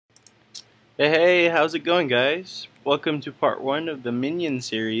Hey, how's it going, guys? Welcome to part 1 of the Minion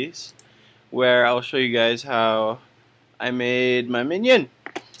series, where I'll show you guys how I made my Minion.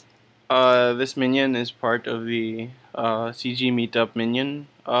 This Minion is part of the CG Meetup Minion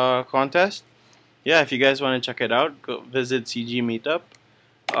contest. Yeah, if you guys want to check it out, go visit CG Meetup.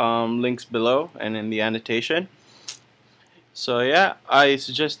 Links below and in the annotation. So yeah, I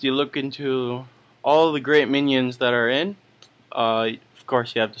suggest you look into all the great Minions that are in. Of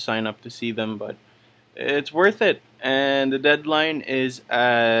course, you have to sign up to see them, but it's worth it. And the deadline is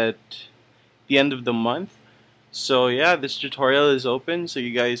at the end of the month. So yeah, this tutorial is open, so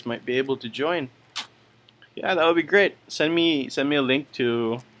you guys might be able to join. Yeah, that would be great. Send me a link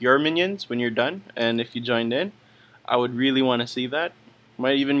to your minions when you're done, and if you joined in, I would really want to see that.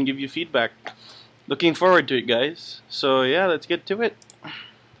 Might even give you feedback. Looking forward to it, guys. So yeah, let's get to it.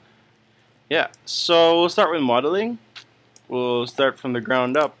 Yeah, so we'll start with modeling. We'll start from the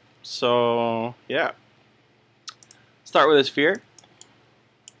ground up. So yeah, start with a sphere.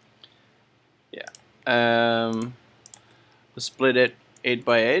 Yeah, we'll split it 8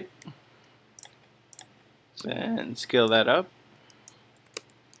 by 8 and scale that up.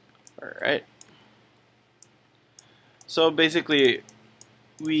 Alright, so basically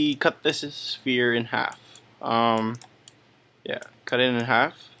we cut this sphere in half. Yeah, cut it in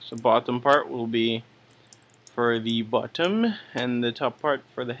half. So bottom part will be for the bottom and the top part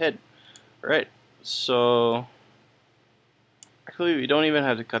for the head. Alright, so actually we don't even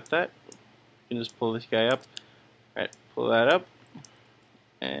have to cut that. You can just pull this guy up. Alright, pull that up.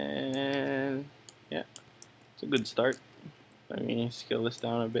 And yeah, it's a good start. Let me scale this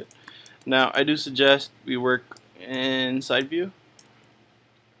down a bit. Now I do suggest we work in side view,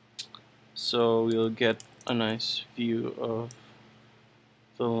 so we'll get a nice view of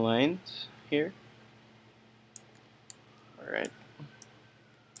the lines here. Alright,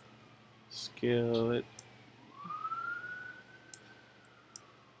 scale it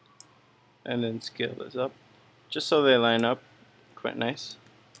and then scale this up just so they line up quite nice.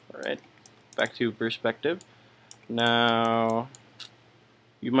 Alright, back to perspective. Now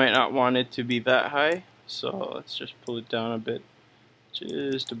you might not want it to be that high, so let's just pull it down a bit,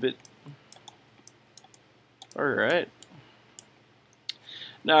 just a bit. Alright,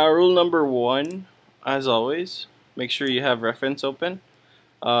 now rule number 1, as always, make sure you have reference open.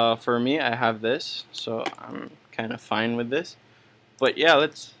 For me, I have this, so I'm kind of fine with this. But yeah,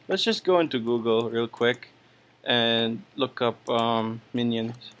 let's just go into Google real quick and look up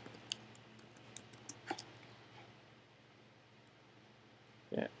minions.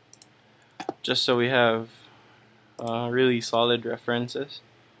 Yeah, just so we have really solid references.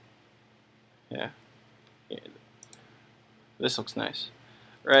 Yeah, this looks nice.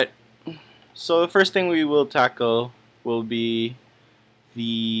 Right. So the first thing we will tackle will be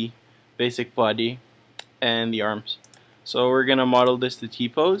the basic body and the arms. So we're gonna model this to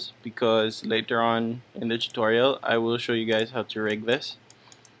T-pose because later on in the tutorial I will show you guys how to rig this,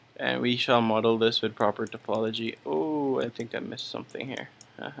 and we shall model this with proper topology. Oh, I think I missed something here.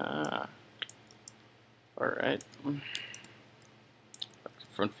 Alright,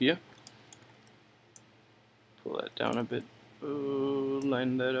 front view, pull that down a bit. Ooh,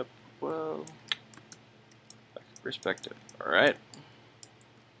 line that up well. Perspective. Alright.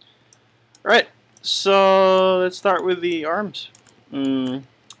 Alright, so let's start with the arms.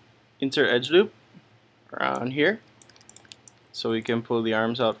 Insert edge loop around here so we can pull the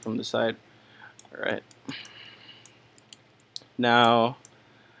arms out from the side. Alright. Now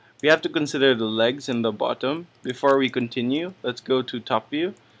we have to consider the legs in the bottom. Before we continue, let's go to top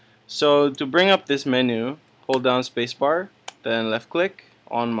view. So to bring up this menu, hold down spacebar, then left click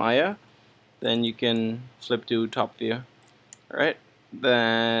on Maya, then you can flip to top view. Alright,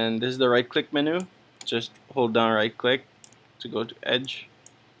 then this is the right click menu. Just hold down right click to go to edge.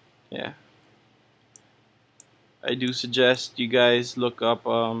 Yeah, I do suggest you guys look up,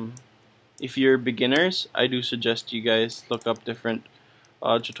 if you're beginners, I do suggest you guys look up different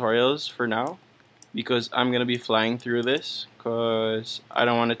tutorials for now, because I'm gonna be flying through this because I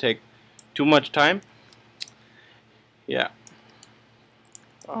don't want to take too much time. Yeah,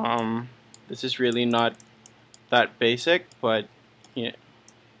 this is really not that basic, but yeah,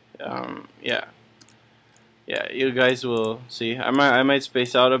 yeah, you guys will see. I might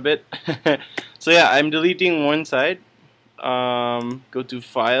space out a bit. So yeah, I'm deleting one side. Go to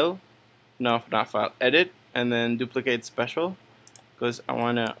file, no, not file, edit, and then duplicate special, because I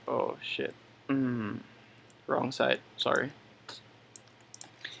wanna, oh shit, wrong side, sorry.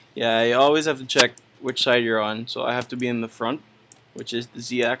 Yeah, I always have to check which side you're on, so I have to be in the front, which is the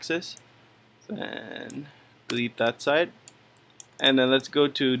Z-axis. Then delete that side, And then let's go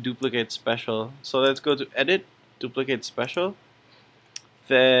to duplicate special. So let's go to edit, duplicate special.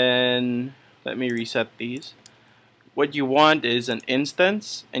 Then let me reset these. What you want is an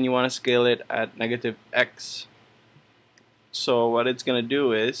instance, and you want to scale it at -x. So what it's gonna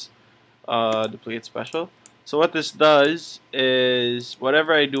do is duplicate special. So what this does is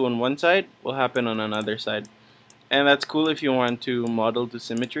whatever I do on one side will happen on another side, and that's cool if you want to model to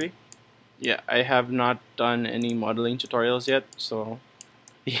symmetry. Yeah, I have not done any modeling tutorials yet, so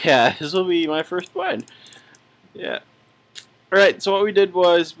yeah, this will be my first one. Yeah. Alright, so what we did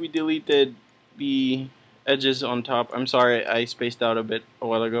was we deleted the edges on top. I'm sorry, I spaced out a bit a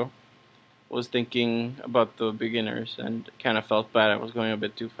while ago. I was thinking about the beginners and kind of felt bad I was going a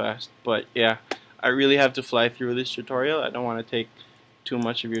bit too fast. But yeah, I really have to fly through this tutorial. I don't want to take too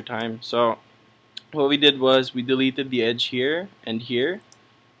much of your time. So what we did was we deleted the edge here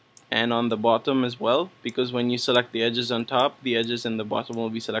and on the bottom as well, because when you select the edges on top, the edges in the bottom will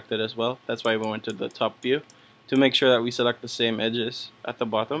be selected as well. That's why we went to the top view, to make sure that we select the same edges at the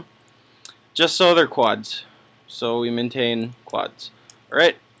bottom, just so they're quads, so we maintain quads.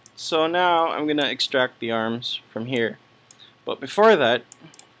 Alright, so now I'm gonna extract the arms from here, but before that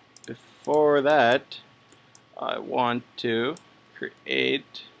I want to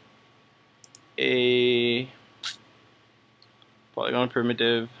create a polygon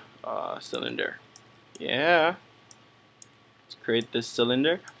primitive cylinder. Yeah, let's create this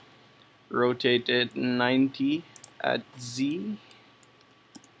cylinder, rotate it 90 at Z.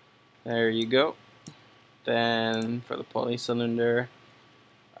 There you go. Then for the poly cylinder,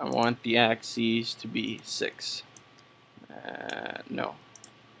 I want the axes to be 6. No,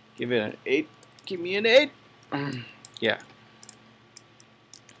 give it an 8. Give me an 8. Yeah,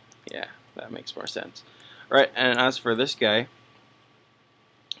 that makes more sense. Alright, and as for this guy,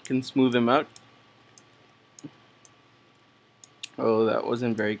 I can smooth him out. Oh, that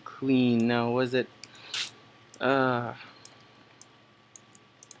wasn't very clean now, was it?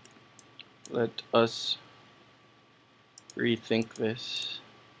 Let us rethink this.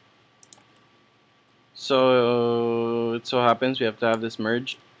 So it so happens we have to have this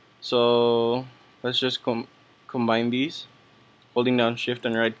merge. So let's just combine these. Holding down shift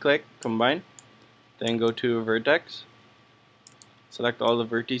and right click, combine. Then go to vertex. Select all the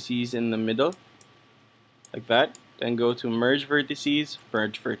vertices in the middle, like that. Then go to merge vertices,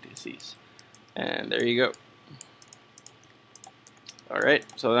 and there you go. Alright,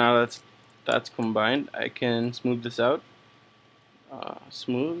 so now that's combined. I can smooth this out.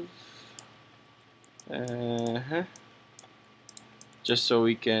 Smooth. Just so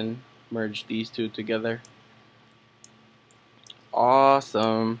we can merge these two together.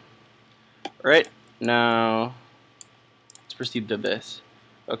 Awesome. Alright, now let's proceed to this.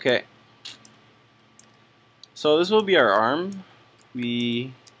 Okay. So this will be our arm.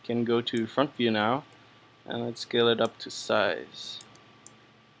 We can go to front view now, and let's scale it up to size.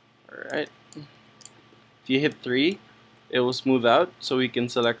 Alright. If you hit 3, it will smooth out, so we can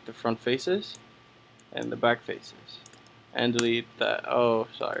select the front faces and the back faces. And delete that. Oh,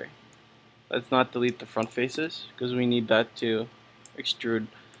 sorry. Let's not delete the front faces, because we need that to extrude.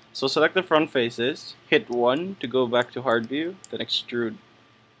 So select the front faces, hit 1 to go back to hard view, then extrude.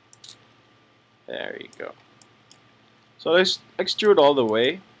 There you go. So let's extrude all the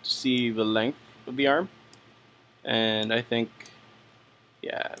way to see the length of the arm. And I think,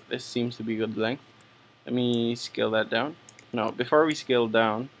 yeah, this seems to be good length. Let me scale that down. No, before we scale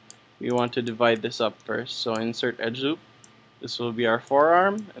down, we want to divide this up first. So insert edge loop. This will be our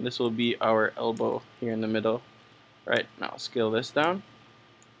forearm, and this will be our elbow here in the middle. Right, now scale this down.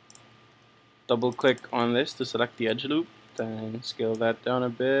 Double click on this to select the edge loop, then scale that down a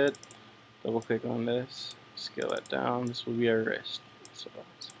bit. Double click on this, scale that down. This will be our wrist. So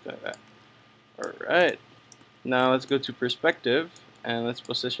like that. Alright, now let's go to perspective and let's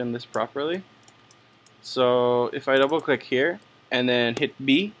position this properly. So if I double click here and then hit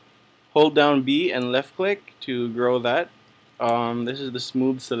B, hold down B and left click to grow that. This is the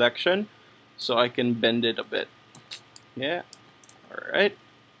smooth selection, so I can bend it a bit. Yeah, alright.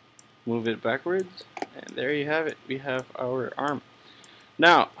 Move it backwards, and there you have it. We have our arm.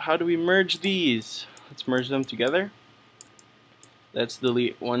 Now, how do we merge these? Let's merge them together. Let's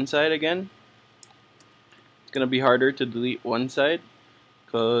delete one side again. It's gonna be harder to delete one side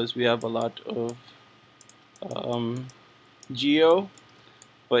because we have a lot of geo,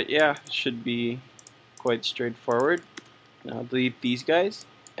 but yeah, it should be quite straightforward. Now delete these guys,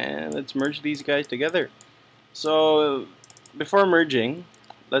 and let's merge these guys together. So before merging,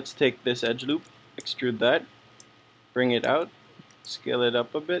 let's take this edge loop, extrude that, bring it out, scale it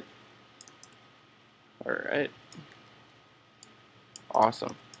up a bit. Alright.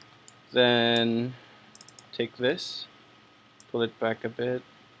 Awesome. Then take this, pull it back a bit.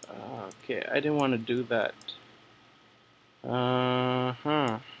 Okay, I didn't want to do that. It's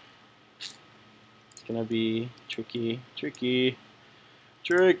gonna be tricky.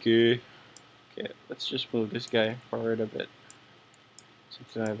 Okay, let's just move this guy forward a bit.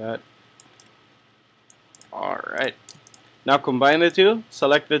 Something like that. Alright. Now combine the two,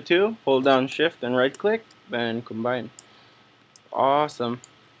 select the two, hold down shift and right click, then combine. Awesome.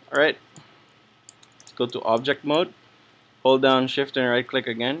 Alright. Let's go to object mode. Hold down shift and right click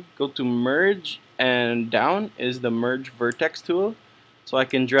again. Go to merge, and down is the merge vertex tool. So I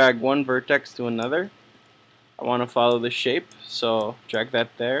can drag one vertex to another. I want to follow the shape, so drag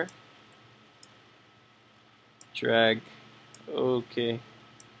that there. Drag, okay.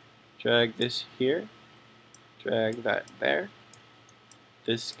 Drag this here. Drag that there.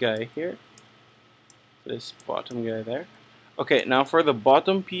 This guy here. This bottom guy there. Okay, now for the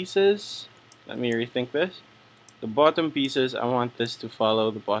bottom pieces, let me rethink this. The bottom pieces, I want this to follow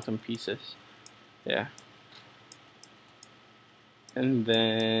the bottom pieces. Yeah. And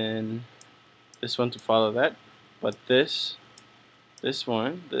then this one to follow that. But this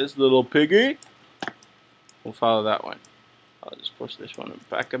one, this little piggy, will follow that one. I'll just push this one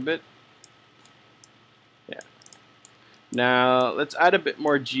back a bit. Yeah. Now let's add a bit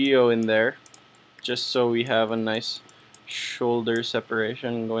more geo in there, just so we have a nice shoulder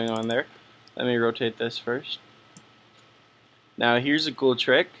separation going on there. Let me rotate this first. Now here's a cool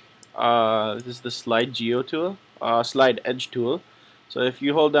trick. This is the slide geo tool, slide edge tool. So if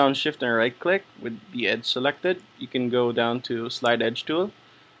you hold down shift and right click with the edge selected, you can go down to slide edge tool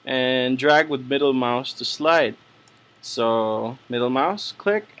and drag with middle mouse to slide. So middle mouse,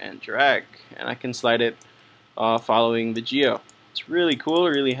 click and drag, and I can slide it following the geo. It's really cool,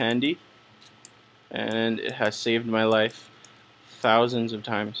 really handy, and it has saved my life thousands of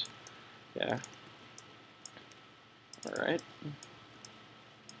times. Yeah. Alright.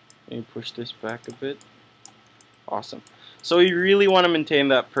 Let me push this back a bit. Awesome. So you really want to maintain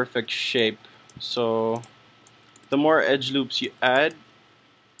that perfect shape. So the more edge loops you add,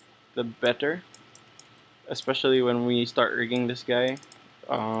 the better. Especially when we start rigging this guy.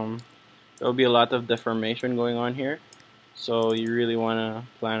 There will be a lot of deformation going on here. So you really want to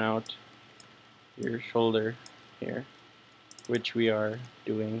plan out your shoulder here, which we are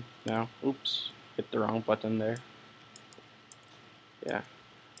doing now. Oops, hit the wrong button there. Yeah.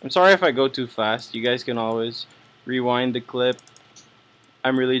 I'm sorry if I go too fast. You guys can always rewind the clip.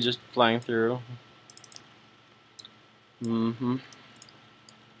 I'm really just flying through.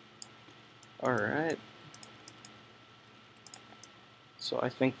 Alright. So I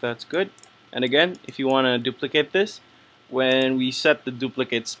think that's good. And again, if you want to duplicate this, when we set the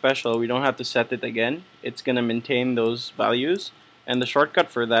duplicate special, we don't have to set it again. It's going to maintain those values. And the shortcut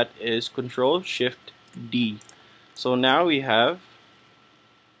for that is Control-Shift-D. So now we have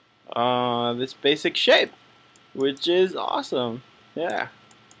this basic shape, which is awesome. Yeah,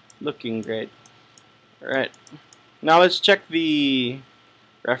 looking great. Alright, now let's check the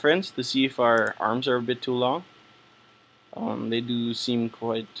reference to see if our arms are a bit too long. They do seem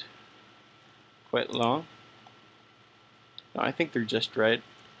quite long. No, I think they're just right.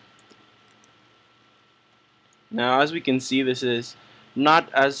 Now, as we can see, this is not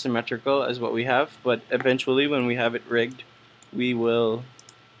as symmetrical as what we have, but eventually, when we have it rigged, we will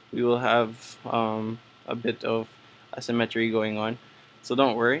have a bit of asymmetry going on. So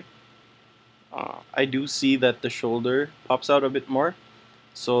don't worry. I do see that the shoulder pops out a bit more.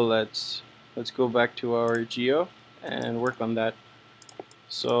 So let's go back to our geo and work on that.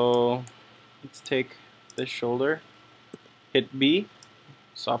 So let's take this shoulder, hit B,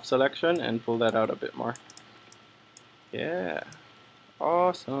 soft selection, and pull that out a bit more. Yeah,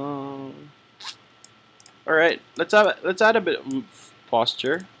 awesome. All right, let's add a bit of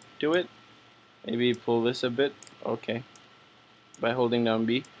posture to it. Maybe pull this a bit. Okay, by holding down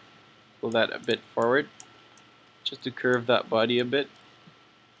B, pull that a bit forward, just to curve that body a bit.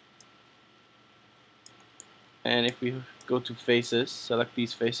 And if we go to faces, select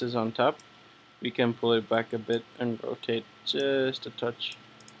these faces on top, we can pull it back a bit and rotate just a touch.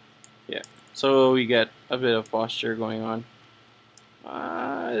 Yeah, so we get a bit of posture going on.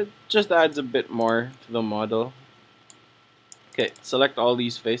 It just adds a bit more to the model. Okay, select all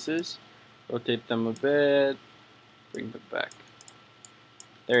these faces, rotate them a bit, bring them back.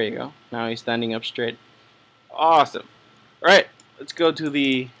 There you go. Now he's standing up straight. Awesome. Alright, let's go to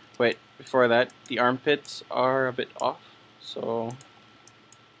the... Wait, before that, the armpits are a bit off. So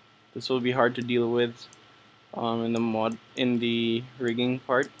this will be hard to deal with in the rigging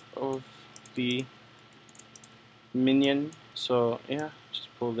part of the Minion So yeah, just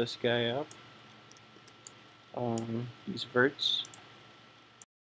pull this guy up. These verts.